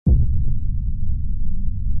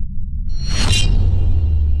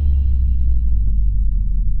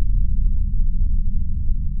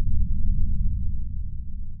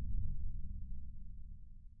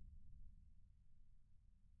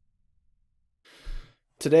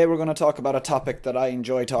Today we're going to talk about a topic that I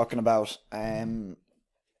enjoy talking about, and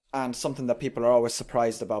something that people are always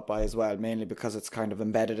surprised about by as well, mainly because it's kind of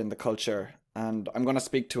embedded in the culture. And I'm going to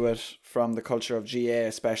speak to it from the culture of GA,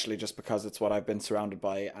 especially just because it's what I've been surrounded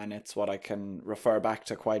by and it's what I can refer back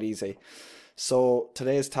to quite easy. So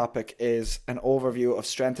today's topic is an overview of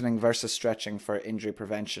strengthening versus stretching for injury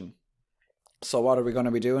prevention. So what are we going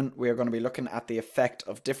to be doing? We are going to be looking at the effect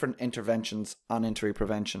of different interventions on injury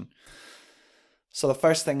prevention. So the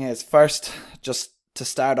first thing is, just to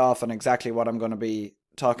start off on exactly what I'm going to be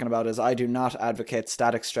talking about, is I do not advocate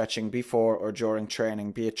static stretching before or during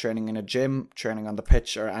training, be it training in a gym, training on the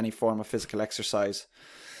pitch, or any form of physical exercise.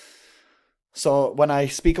 So when I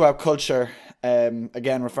speak about culture,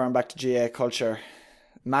 again referring back to GA culture,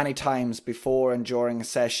 many times before and during a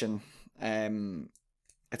session,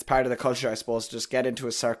 it's part of the culture, I suppose, to just get into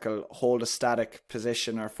a circle, hold a static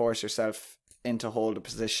position, or force yourself into hold a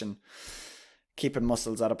position, keeping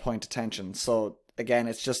muscles at a point of tension. So again,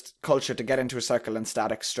 it's just culture to get into a circle and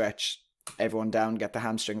static stretch. Everyone down, get the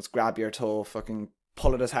hamstrings, grab your toe, fucking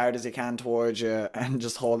pull it as hard as you can towards you, and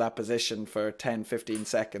just hold that position for 10-15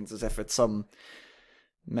 seconds as if it's some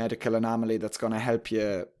medical anomaly that's going to help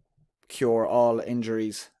you cure all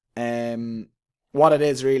injuries. What it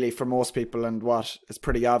is really for most people, and what is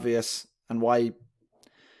pretty obvious, and why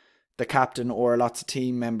the captain or lots of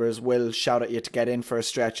team members will shout at you to get in for a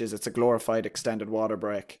stretch, is it's a glorified extended water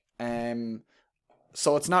break.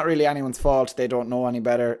 So it's not really anyone's fault. They don't know any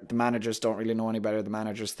better. The managers don't really know any better. The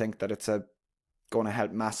managers think that it's going to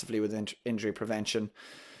help massively with injury prevention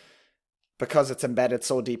because it's embedded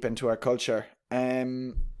so deep into our culture.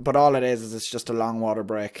 But all it is it's just a long water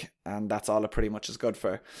break, and that's all it pretty much is good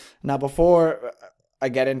for. Now, before I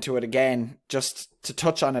get into it again, just to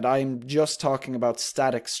touch on it, I'm just talking about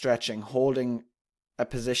static stretching, holding a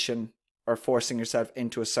position or forcing yourself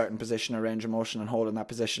into a certain position or range of motion and holding that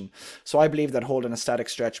position. So I believe that holding a static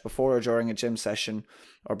stretch before or during a gym session,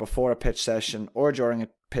 or before a pitch session, or during a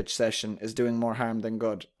pitch session is doing more harm than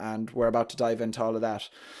good. And we're about to dive into all of that.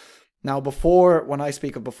 Now, before, when I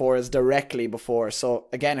speak of before, is directly before. So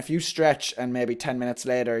again, if you stretch and maybe 10 minutes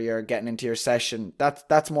later you're getting into your session,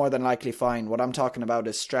 that's more than likely fine. What I'm talking about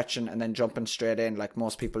is stretching and then jumping straight in like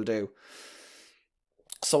most people do.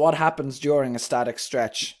 So what happens during a static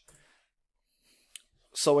stretch?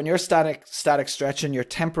 So when you're static stretching, it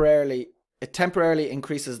temporarily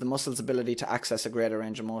increases the muscle's ability to access a greater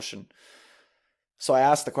range of motion. So I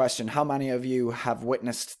asked the question, how many of you have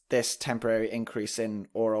witnessed this temporary increase in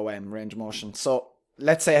ROM, range of motion? So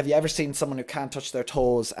let's say, have you ever seen someone who can't touch their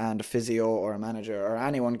toes, and a physio or a manager or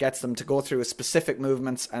anyone gets them to go through a specific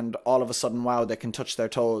movements, and all of a sudden, wow, they can touch their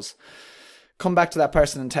toes. Come back to that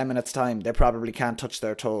person in 10 minutes time, they probably can't touch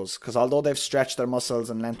their toes, because although they've stretched their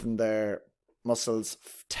muscles and lengthened their muscles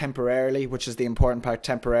temporarily, which is the important part,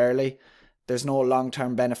 temporarily, there's no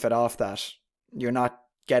long-term benefit off that. You're not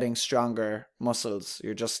getting stronger muscles,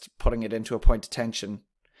 you're just putting it into a point of tension.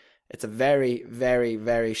 It's a very, very,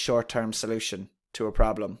 very short-term solution to a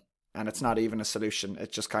problem, and it's not even a solution.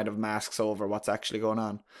 It just kind of masks over what's actually going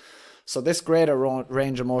on. So this greater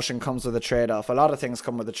range of motion comes with a trade-off. A lot of things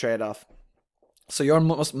come with a trade-off. So your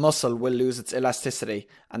muscle will lose its elasticity,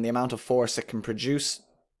 and the amount of force it can produce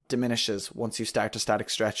diminishes once you start to static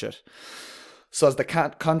stretch it. So as the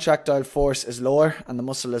contractile force is lower and the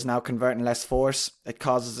muscle is now converting less force, it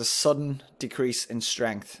causes a sudden decrease in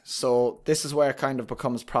strength. So this is where it kind of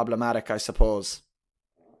becomes problematic, I suppose.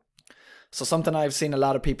 So something I've seen a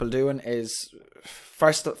lot of people doing is,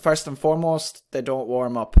 first and foremost, they don't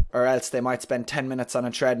warm up, or else they might spend 10 minutes on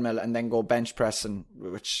a treadmill and then go bench pressing,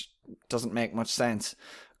 which doesn't make much sense.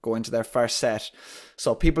 Go into their first set.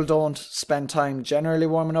 So people don't spend time generally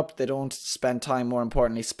warming up. They don't spend time, more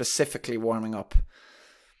importantly, specifically warming up.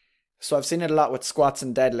 So I've seen it a lot with squats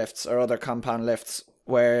and deadlifts or other compound lifts,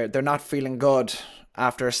 where they're not feeling good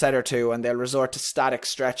after a set or two, and they'll resort to static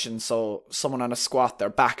stretching. So someone on a squat, their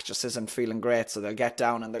back just isn't feeling great, so they'll get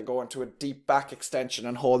down and they'll go into a deep back extension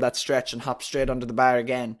and hold that stretch and hop straight under the bar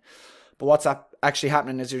again. But what's actually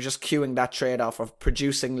happening is you're just cueing that trade-off of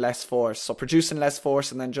producing less force. So producing less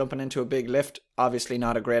force and then jumping into a big lift, obviously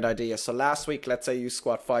not a great idea. So last week, let's say you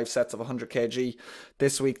squat 5 sets of 100 kg.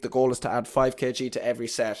 This week, the goal is to add 5 kg to every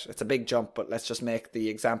set. It's a big jump, but let's just make the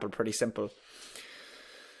example pretty simple.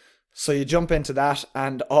 So you jump into that,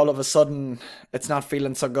 and all of a sudden, it's not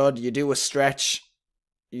feeling so good. You do a stretch,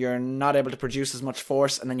 you're not able to produce as much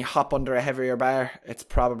force, and then you hop under a heavier bar. It's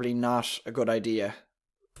probably not a good idea.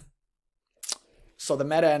 So the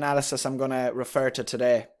meta-analysis I'm going to refer to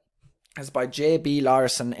today is by J.B.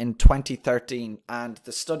 Larson in 2013, and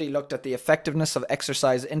the study looked at the effectiveness of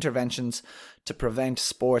exercise interventions to prevent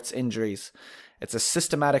sports injuries. It's a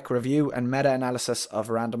systematic review and meta-analysis of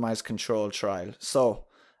a randomized controlled trial. So,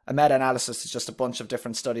 a meta-analysis is just a bunch of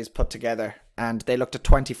different studies put together, and they looked at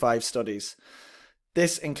 25 studies.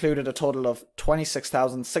 This included a total of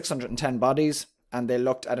 26,610 bodies, and they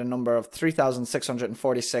looked at a number of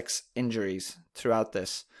 3,646 injuries throughout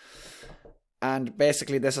this. And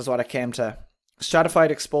basically this is what it came to.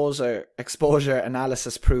 Stratified exposure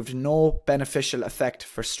analysis proved no beneficial effect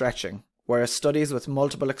for stretching, whereas studies with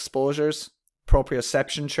multiple exposures,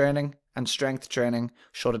 proprioception training, and strength training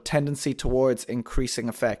showed a tendency towards increasing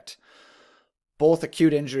effect. Both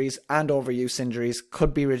acute injuries and overuse injuries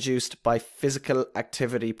could be reduced by physical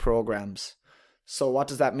activity programs. So what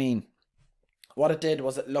does that mean? What it did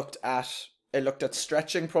was it looked at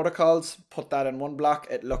stretching protocols, put that in one block.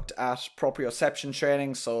 It looked at proprioception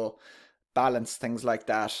training, so balance, things like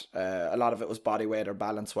that. A lot of it was body weight or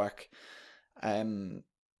balance work,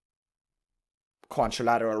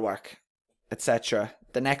 contralateral work, etc.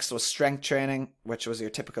 The next was strength training, which was your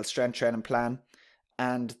typical strength training plan.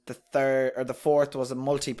 And the fourth was a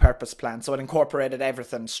multi-purpose plan. So it incorporated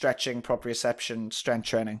everything: stretching, proprioception, strength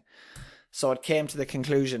training. So it came to the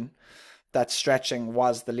conclusion that stretching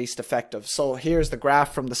was the least effective. So here's the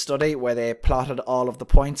graph from the study where they plotted all of the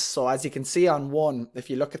points. So as you can see on 1, if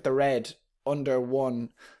you look at the red under 1,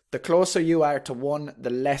 the closer you are to 1, the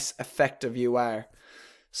less effective you are.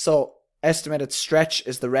 So estimated stretch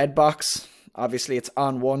is the red box. Obviously it's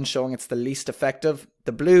on 1, showing it's the least effective.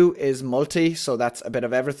 The blue is multi, so that's a bit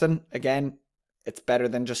of everything. Again, it's better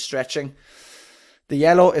than just stretching. The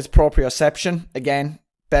yellow is proprioception. Again,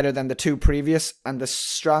 better than the 2 previous. And the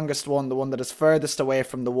strongest one, the one that is furthest away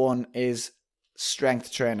from the 1, is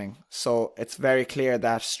strength training. So it's very clear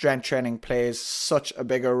that strength training plays such a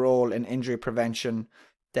bigger role in injury prevention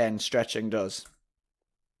than stretching does.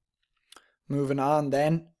 Moving on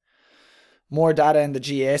then. More data in the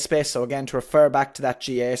GA space. So again, to refer back to that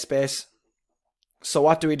GA space. So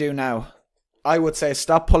what do we do now? I would say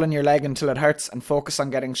stop pulling your leg until it hurts and focus on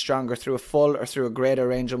getting stronger through a full or through a greater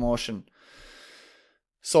range of motion.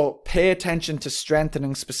 So pay attention to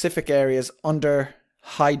strengthening specific areas under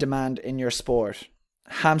high demand in your sport.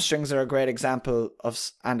 Hamstrings are a great example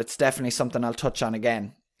of, and it's definitely something I'll touch on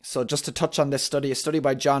again. So just to touch on this study, a study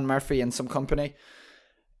by John Murphy and some company.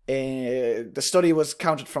 The study was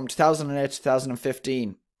counted from 2008 to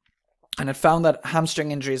 2015, and it found that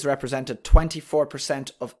hamstring injuries represented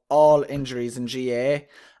 24% of all injuries in GAA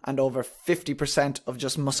and over 50% of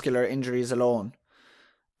just muscular injuries alone.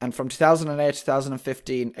 And from 2008 to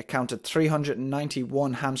 2015, it counted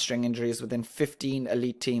 391 hamstring injuries within 15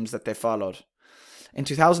 elite teams that they followed. In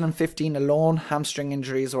 2015 alone, hamstring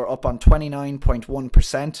injuries were up on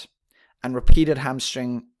 29.1%, and repeated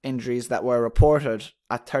hamstring injuries that were reported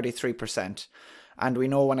at 33%. And we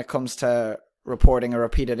know when it comes to reporting a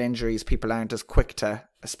repeated injuries, people aren't as quick to,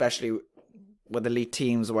 especially with elite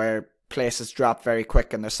teams where places drop very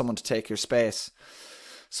quick and there's someone to take your space.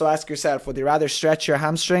 So ask yourself, would you rather stretch your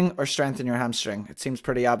hamstring or strengthen your hamstring? It seems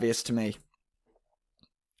pretty obvious to me.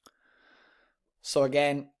 So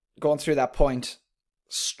again, going through that point,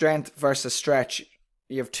 strength versus stretch,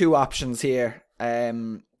 you have 2 options here.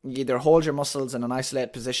 You either hold your muscles in an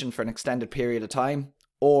isolated position for an extended period of time,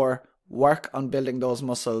 or work on building those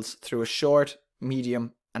muscles through a short,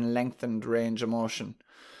 medium, and lengthened range of motion.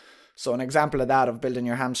 So an example of that, of building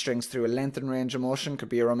your hamstrings through a lengthened range of motion, could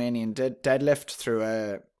be a Romanian deadlift. Through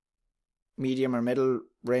a medium or middle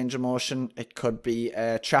range of motion, it could be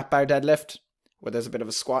a trap bar deadlift, where there's a bit of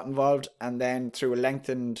a squat involved. And then through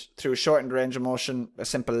a shortened range of motion, a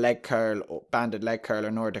simple leg curl, or banded leg curl,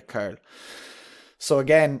 or Nordic curl. So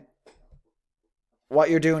again,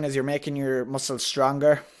 what you're doing is you're making your muscles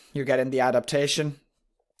stronger. You're getting the adaptation.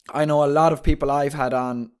 I know a lot of people I've had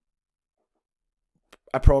on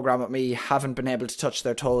a program with me haven't been able to touch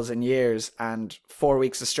their toes in years, and 4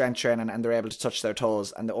 weeks of strength training and they're able to touch their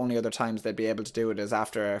toes. And the only other times they'd be able to do it is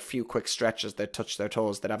after a few quick stretches. They'd touch their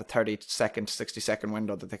toes. They'd have a 30-second, 60-second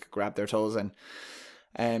window that they could grab their toes in.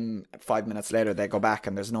 5 minutes later, they go back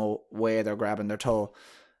and there's no way they're grabbing their toe.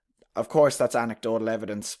 Of course, that's anecdotal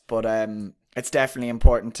evidence, but it's definitely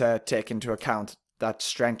important to take into account that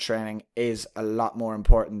strength training is a lot more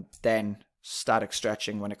important than static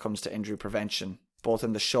stretching when it comes to injury prevention, both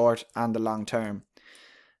in the short and the long term.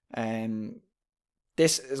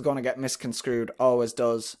 This is going to get misconstrued, always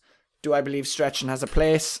does. Do I believe stretching has a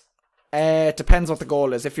place? It depends what the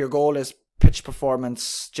goal is. If your goal is pitch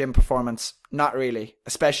performance, gym performance, not really.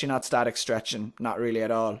 Especially not static stretching, not really at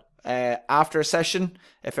all. after a session.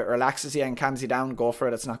 If it relaxes you and calms you down, go for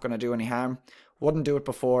it. It's not going to do any harm. Wouldn't do it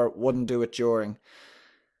before, wouldn't do it during.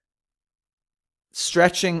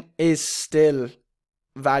 Stretching is still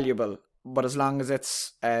valuable, but as long as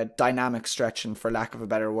it's dynamic stretching, for lack of a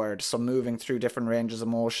better word, so moving through different ranges of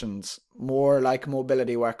motions, more like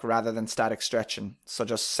mobility work rather than static stretching. So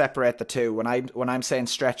just separate the two. When I'm saying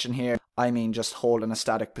stretching here, I mean just holding a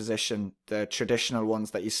static position, the traditional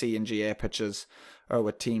ones that you see in GA pitches or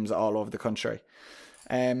with teams all over the country.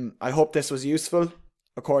 I hope this was useful.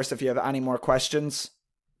 Of course, if you have any more questions,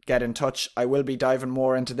 get in touch. I will be diving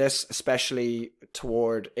more into this, especially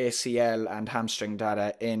toward ACL and hamstring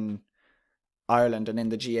data in Ireland and in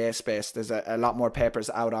the GA space. There's a lot more papers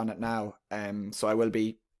out on it now, so I will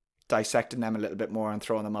be dissecting them a little bit more and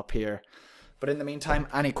throwing them up here. But in the meantime,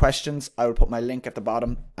 any questions, I will put my link at the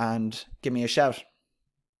bottom and give me a shout.